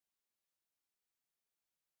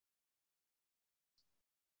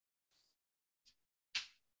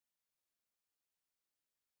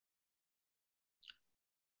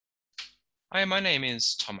Hi, my name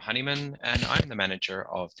is Tom Honeyman, and I'm the manager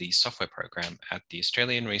of the software program at the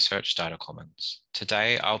Australian Research Data Commons.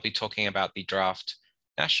 Today, I'll be talking about the draft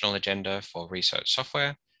National Agenda for Research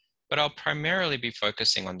Software, but I'll primarily be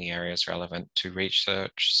focusing on the areas relevant to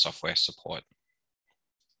research software support.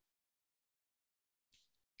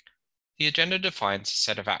 The agenda defines a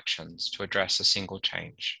set of actions to address a single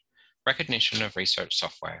change: recognition of research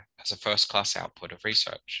software as a first-class output of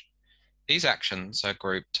research. These actions are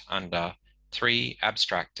grouped under 3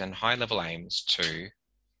 abstract and high-level aims to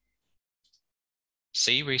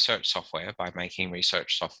see research software by making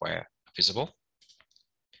research software visible,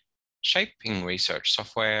 shaping research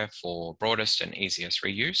software for broadest and easiest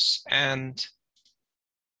reuse, and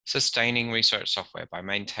sustaining research software by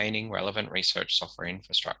maintaining relevant research software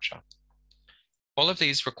infrastructure. All of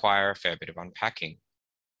these require a fair bit of unpacking,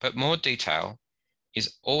 but more detail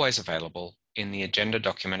is always available in the agenda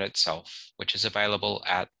document itself, which is available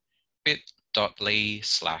at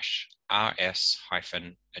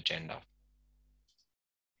bit.ly/rs-agenda.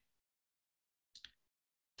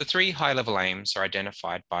 The 3 high-level aims are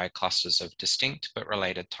identified by clusters of distinct but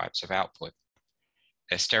related types of output,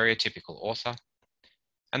 their stereotypical author,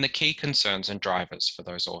 and the key concerns and drivers for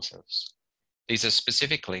those authors. These are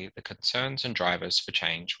specifically the concerns and drivers for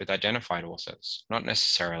change with identified authors, not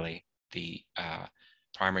necessarily the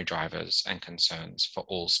primary drivers and concerns for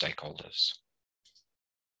all stakeholders.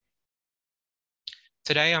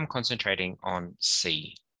 Today, I'm concentrating on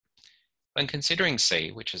C. When considering C,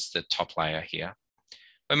 which is the top layer here,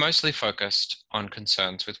 we're mostly focused on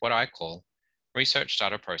concerns with what I call research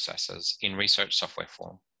data processes in research software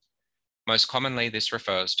form. Most commonly, this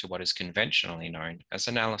refers to what is conventionally known as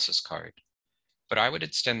analysis code, but I would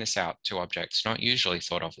extend this out to objects not usually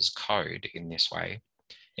thought of as code in this way,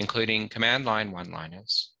 including command line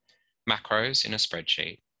one-liners, macros in a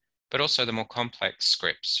spreadsheet, but also the more complex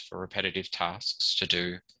scripts for repetitive tasks to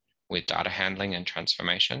do with data handling and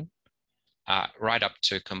transformation, right up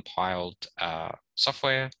to compiled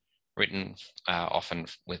software written often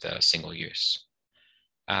with a single use.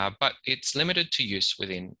 But it's limited to use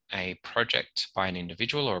within a project by an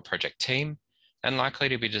individual or a project team and likely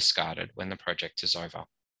to be discarded when the project is over.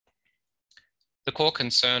 The core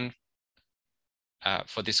concern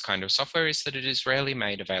for this kind of software is that it is rarely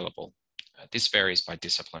made available. This varies by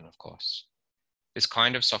discipline, of course. This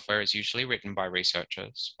kind of software is usually written by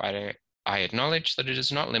researchers, but I acknowledge that it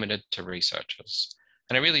is not limited to researchers,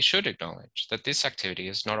 and I really should acknowledge that this activity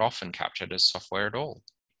is not often captured as software at all.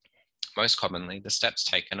 Most commonly, the steps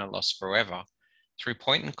taken are lost forever through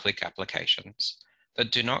point-and-click applications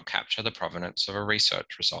that do not capture the provenance of a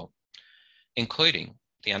research result, including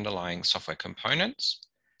the underlying software components,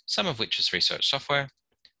 some of which is research software,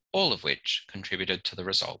 all of which contributed to the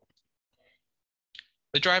result.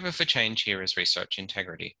 The driver for change here is research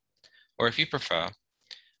integrity, or if you prefer,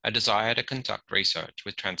 a desire to conduct research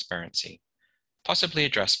with transparency, possibly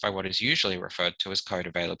addressed by what is usually referred to as code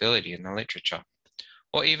availability in the literature,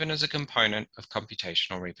 or even as a component of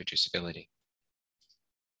computational reproducibility.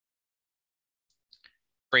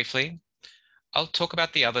 Briefly, I'll talk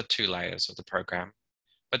about the other 2 layers of the program,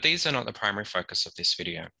 but these are not the primary focus of this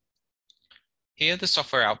video. Here, the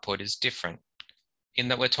software output is different in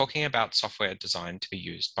that we're talking about software designed to be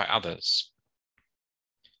used by others.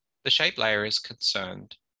 The shape layer is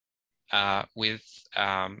concerned with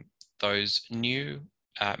those new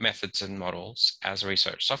methods and models as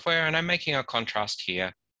research software, and I'm making a contrast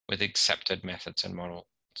here with accepted methods and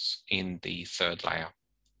models in the 3rd layer.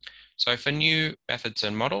 So for new methods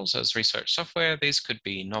and models as research software, these could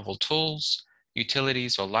be novel tools,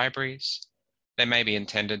 utilities, or libraries. They may be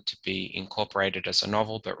intended to be incorporated as a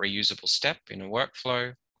novel but reusable step in a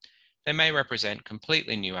workflow. They may represent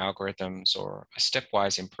completely new algorithms or a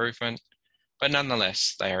stepwise improvement, but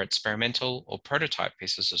nonetheless, they are experimental or prototype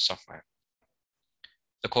pieces of software.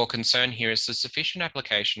 The core concern here is the sufficient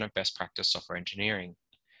application of best practice software engineering.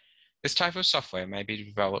 This type of software may be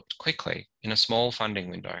developed quickly in a small funding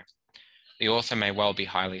window. The author may well be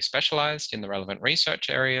highly specialized in the relevant research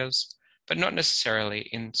areas, but not necessarily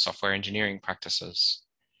in software engineering practices.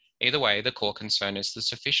 Either way, the core concern is the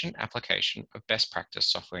sufficient application of best practice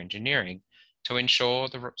software engineering to ensure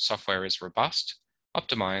the software is robust,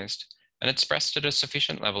 optimized, and expressed at a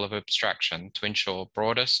sufficient level of abstraction to ensure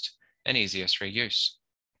broadest and easiest reuse.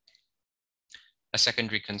 A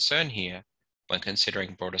secondary concern here, when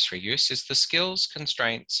considering broadest reuse, is the skills,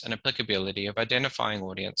 constraints, and applicability of identifying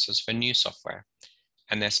audiences for new software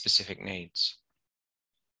and their specific needs.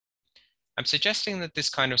 I'm suggesting that this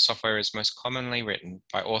kind of software is most commonly written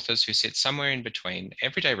by authors who sit somewhere in between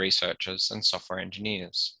everyday researchers and software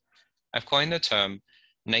engineers. I've coined the term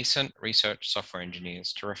nascent research software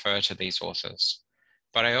engineers to refer to these authors,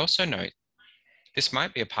 but I also note this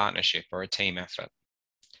might be a partnership or a team effort.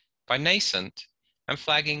 By nascent, I'm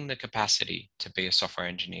flagging the capacity to be a software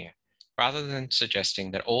engineer, rather than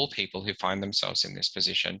suggesting that all people who find themselves in this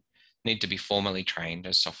position need to be formally trained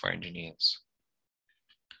as software engineers.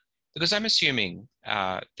 Because I'm assuming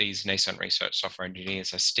these nascent research software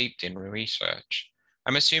engineers are steeped in research,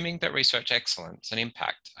 I'm assuming that research excellence and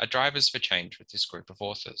impact are drivers for change with this group of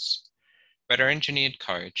authors. Better engineered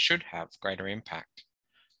code should have greater impact.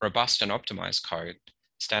 Robust and optimized code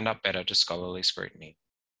stand up better to scholarly scrutiny.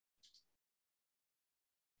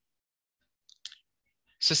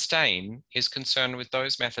 Sustain is concerned with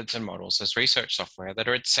those methods and models as research software that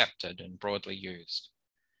are accepted and broadly used.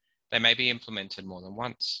 They may be implemented more than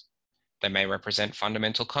once. They may represent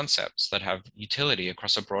fundamental concepts that have utility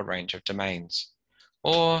across a broad range of domains,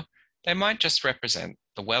 or they might just represent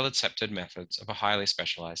the well-accepted methods of a highly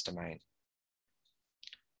specialized domain.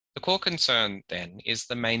 The core concern then is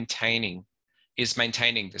maintaining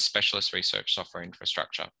the specialist research software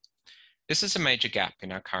infrastructure. This is a major gap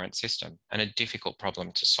in our current system and a difficult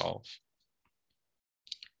problem to solve.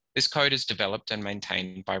 This code is developed and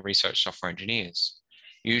maintained by research software engineers,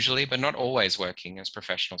 usually but not always working as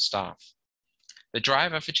professional staff. The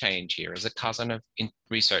driver for change here is a cousin of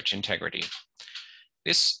research integrity.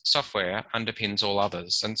 This software underpins all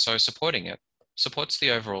others, and so supporting it supports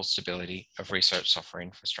the overall stability of research software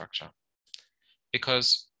infrastructure.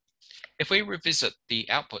 Because if we revisit the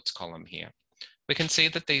outputs column here, we can see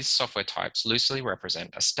that these software types loosely represent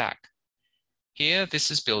a stack. Here, this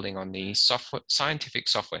is building on the scientific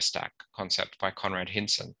software stack concept by Conrad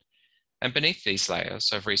Hinson. And beneath these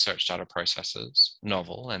layers of research data processes,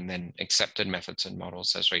 novel and then accepted methods and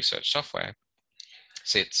models as research software,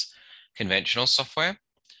 sits conventional software,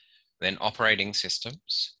 then operating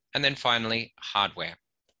systems, and then finally hardware.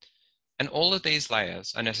 And all of these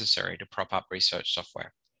layers are necessary to prop up research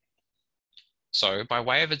software. So by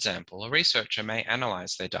way of example, a researcher may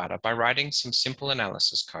analyze their data by writing some simple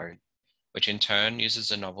analysis code, which in turn uses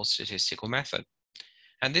a novel statistical method.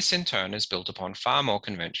 And this in turn is built upon far more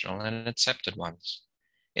conventional and accepted ones.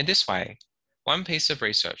 In this way, one piece of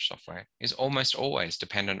research software is almost always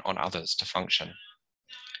dependent on others to function.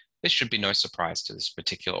 This should be no surprise to this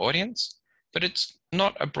particular audience, but it's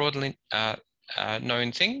not a broadly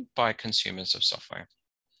known thing by consumers of software.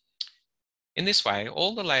 In this way,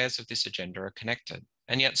 all the layers of this agenda are connected,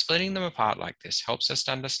 and yet splitting them apart like this helps us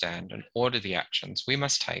to understand and order the actions we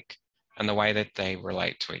must take and the way that they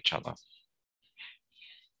relate to each other.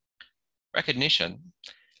 Recognition,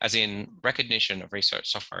 as in recognition of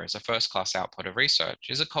research software as a first-class output of research,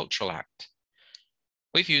 is a cultural act.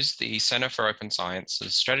 We've used the Center for Open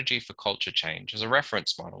Science's strategy for culture change as a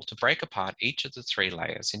reference model to break apart each of the three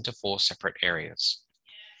layers into 4 separate areas.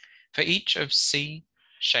 For each of C,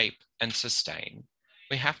 shape, and sustain,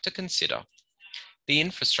 we have to consider the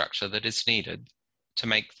infrastructure that is needed to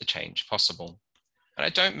make the change possible. And I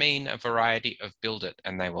don't mean a variety of build it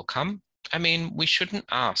and they will come. I mean, we shouldn't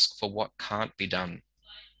ask for what can't be done.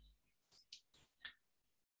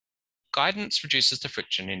 Guidance reduces the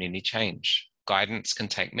friction in any change. Guidance can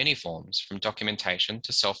take many forms, from documentation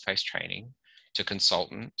to self-paced training, to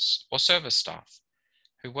consultants or service staff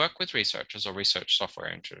who work with researchers or research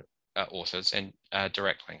software authors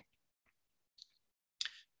directly.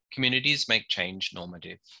 Communities make change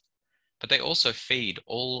normative, but they also feed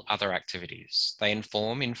all other activities. They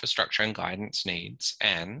inform infrastructure and guidance needs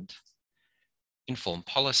and inform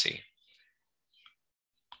policy,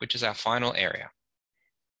 which is our final area.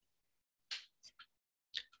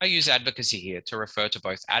 I use advocacy here to refer to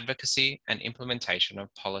both advocacy and implementation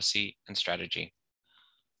of policy and strategy.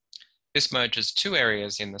 This merges 2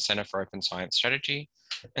 areas in the Center for Open Science strategy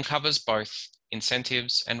and covers both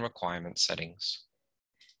incentives and requirement settings.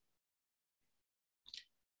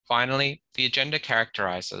 Finally, the agenda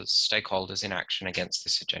characterizes stakeholders in action against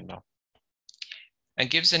this agenda and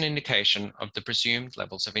gives an indication of the presumed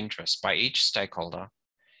levels of interest by each stakeholder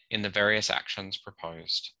in the various actions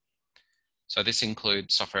proposed. So this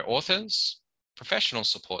includes software authors, professional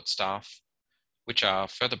support staff, which are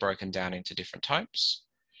further broken down into different types,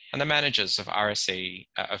 and the managers of RSE,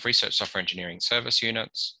 of Research Software Engineering Service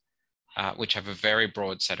Units, which have a very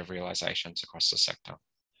broad set of realizations across the sector.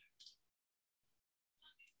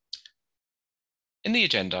 In the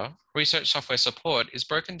agenda, research software support is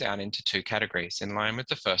broken down into 2 categories in line with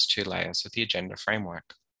the first 2 layers of the agenda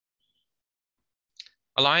framework.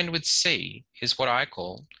 Aligned with C is what I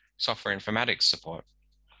call software informatics support.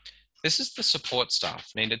 This is the support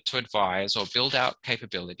staff needed to advise or build out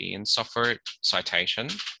capability in software citation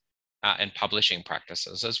and publishing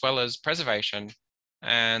practices, as well as preservation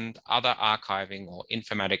and other archiving or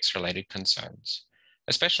informatics related concerns,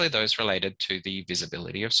 especially those related to the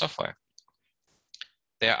visibility of software.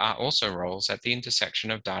 There are also roles at the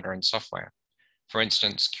intersection of data and software. For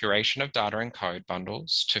instance, curation of data and code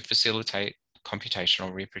bundles to facilitate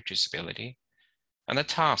computational reproducibility, and the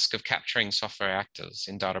task of capturing software actors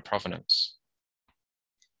in data provenance.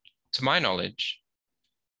 To my knowledge,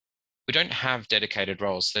 we don't have dedicated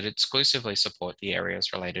roles that exclusively support the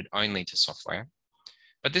areas related only to software,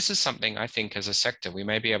 but this is something I think as a sector we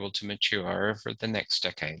may be able to mature over the next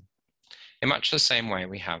decade, in much the same way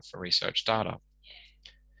we have for research data.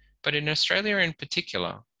 But in Australia in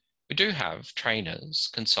particular, we do have trainers,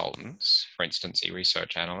 consultants, for instance,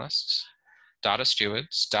 e-research analysts, data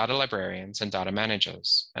stewards, data librarians, and data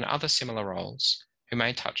managers, and other similar roles who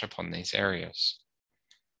may touch upon these areas.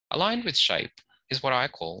 Aligned with SHAPE is what I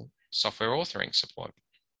call software authoring support.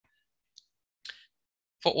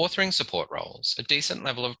 For authoring support roles, a decent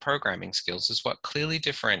level of programming skills is what clearly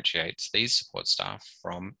differentiates these support staff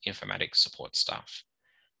from informatics support staff.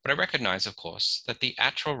 But I recognize, of course, that the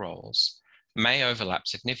actual roles may overlap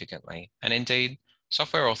significantly, and indeed,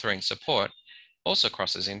 software authoring support also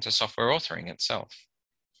crosses into software authoring itself.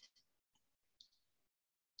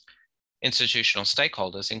 Institutional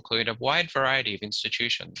stakeholders include a wide variety of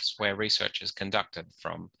institutions where research is conducted,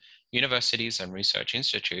 from universities and research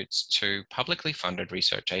institutes to publicly funded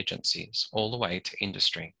research agencies, all the way to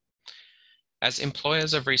industry. As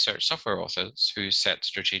employers of research software authors who set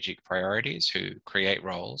strategic priorities, who create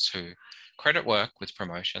roles, who credit work with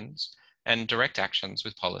promotions, and direct actions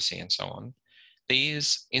with policy and so on,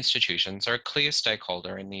 these institutions are a clear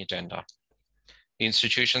stakeholder in the agenda. The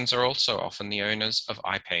institutions are also often the owners of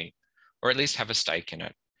IP, or at least have a stake in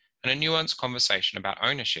it, and a nuanced conversation about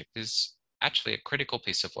ownership is actually a critical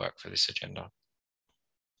piece of work for this agenda.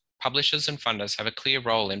 Publishers and funders have a clear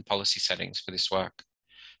role in policy settings for this work.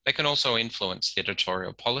 They can also influence the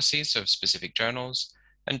editorial policies of specific journals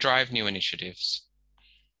and drive new initiatives.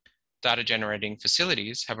 Data generating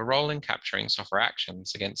facilities have a role in capturing software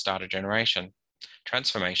actions against data generation,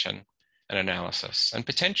 transformation, and analysis, and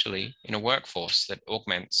potentially in a workforce that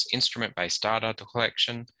augments instrument-based data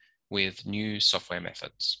collection with new software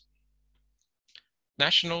methods.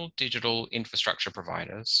 National digital infrastructure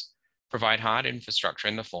providers provide hard infrastructure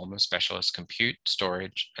in the form of specialist compute,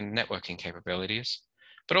 storage, and networking capabilities,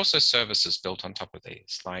 but also services built on top of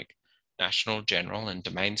these, like national, general, and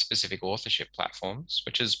domain-specific authorship platforms,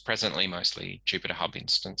 which is presently mostly Jupyter Hub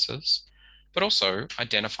instances, but also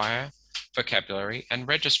identifier, vocabulary, and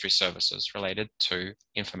registry services related to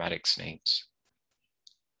informatics needs.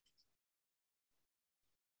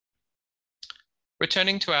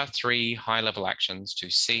 Returning to our 3 high-level actions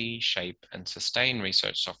to see, shape, and sustain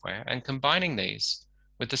research software, and combining these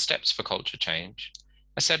with the steps for culture change,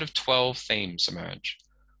 a set of 12 themes emerge,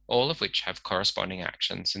 all of which have corresponding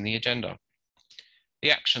actions in the agenda.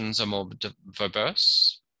 The actions are more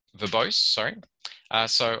verbose,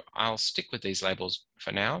 so I'll stick with these labels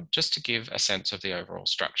for now, just to give a sense of the overall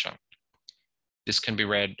structure. This can be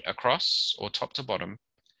read across or top to bottom,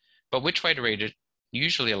 but which way to read it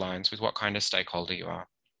usually aligns with what kind of stakeholder you are.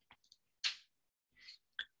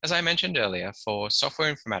 As I mentioned earlier, for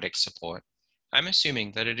software informatics support, I'm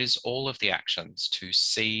assuming that it is all of the actions to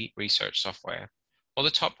see research software, or the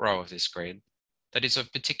top row of this grid, that is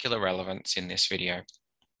of particular relevance in this video.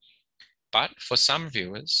 But for some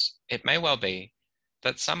viewers, it may well be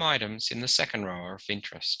that some items in the second row are of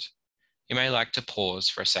interest. You may like to pause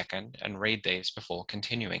for a second and read these before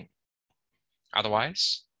continuing.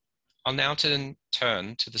 Otherwise, I'll now turn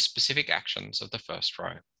to the specific actions of the first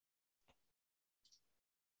row.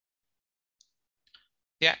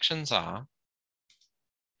 The actions are: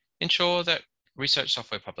 ensure that research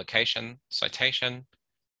software publication, citation,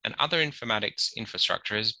 and other informatics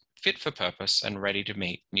infrastructure is fit for purpose and ready to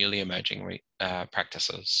meet newly emerging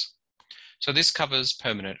practices. So this covers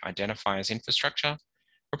permanent identifiers infrastructure,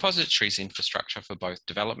 repositories infrastructure for both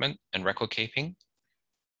development and record keeping,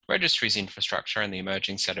 registries infrastructure and the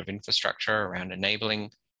emerging set of infrastructure around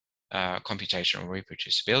enabling computational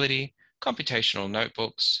reproducibility, computational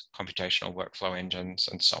notebooks, computational workflow engines,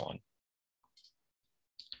 and so on.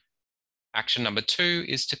 Action number 2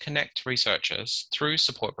 is to connect researchers through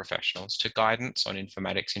support professionals to guidance on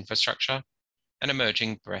informatics infrastructure and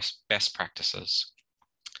emerging best practices.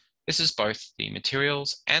 This is both the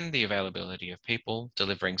materials and the availability of people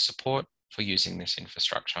delivering support for using this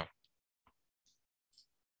infrastructure.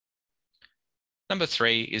 Number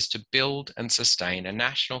 3 is to build and sustain a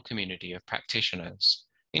national community of practitioners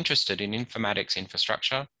interested in informatics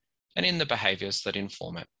infrastructure and in the behaviours that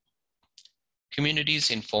inform it. Communities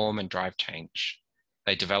inform and drive change.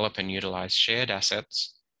 They develop and utilize shared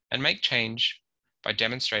assets and make change by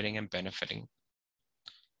demonstrating and benefiting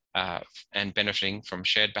from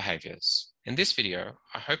shared behaviors. In this video,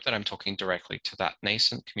 I hope that I'm talking directly to that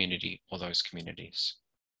nascent community or those communities.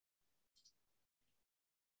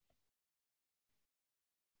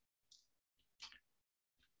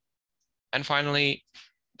 And finally,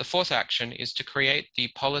 the fourth action is to create the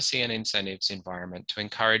policy and incentives environment to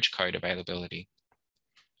encourage code availability.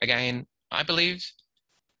 Again, I believe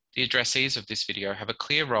the addressees of this video have a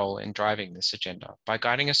clear role in driving this agenda by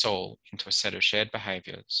guiding us all into a set of shared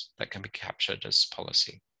behaviors that can be captured as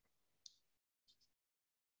policy.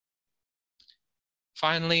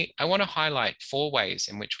 Finally, I want to highlight 4 ways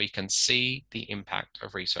in which we can see the impact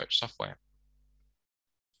of research software.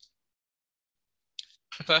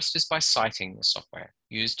 The first is by citing the software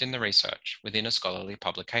used in the research within a scholarly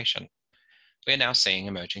publication. We are now seeing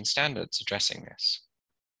emerging standards addressing this.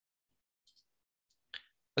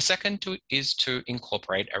 The second is to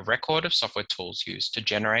incorporate a record of software tools used to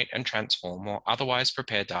generate and transform or otherwise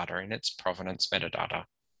prepare data in its provenance metadata.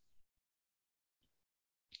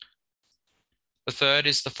 The third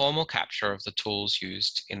is the formal capture of the tools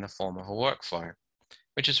used in the form of a workflow,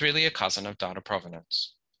 which is really a cousin of data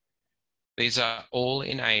provenance. These are all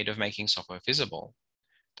in aid of making software visible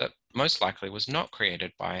that most likely was not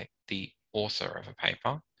created by the author of a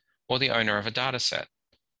paper or the owner of a data set.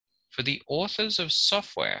 For the authors of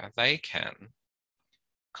software, they can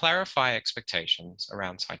clarify expectations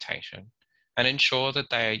around citation and ensure that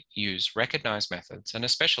they use recognized methods and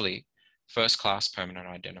especially first-class permanent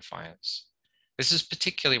identifiers. This is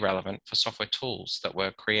particularly relevant for software tools that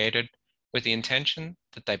were created with the intention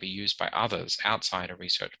that they be used by others outside a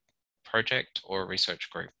research project or a research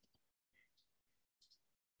group.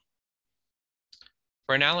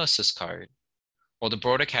 For analysis code, or the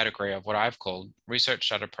broader category of what I've called research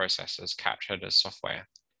data processes captured as software,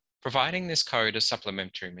 providing this code as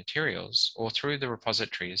supplementary materials or through the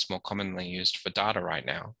repositories more commonly used for data right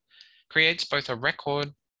now, creates both a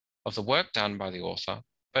record of the work done by the author,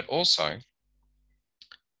 but also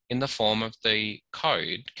in the form of the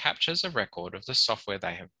code captures a record of the software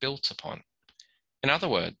they have built upon. In other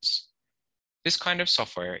words, this kind of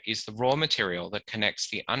software is the raw material that connects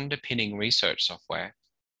the underpinning research software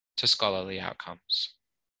to scholarly outcomes.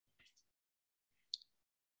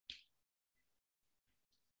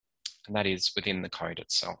 And that is within the code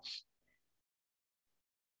itself.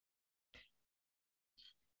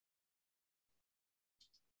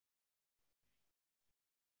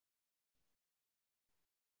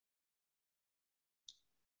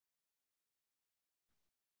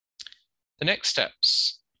 The next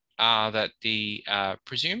steps are that the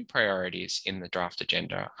presumed priorities in the draft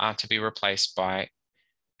agenda are to be replaced by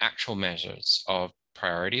actual measures of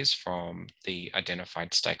priorities from the identified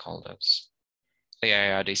stakeholders. The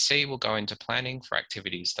ARDC will go into planning for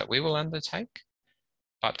activities that we will undertake,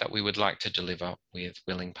 but that we would like to deliver with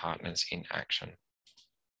willing partners in action.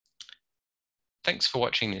 Thanks for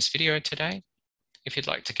watching this video today. If you'd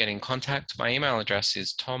like to get in contact, my email address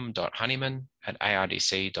is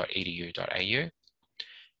tom.honeyman@ardc.edu.au.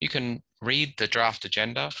 You can read the draft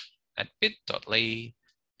agenda at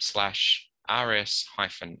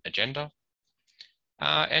bit.ly/rs-agenda.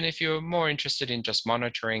 And if you're more interested in just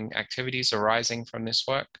monitoring activities arising from this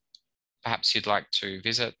work, perhaps you'd like to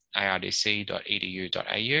visit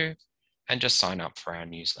ardc.edu.au and just sign up for our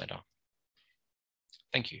newsletter.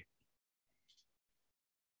 Thank you.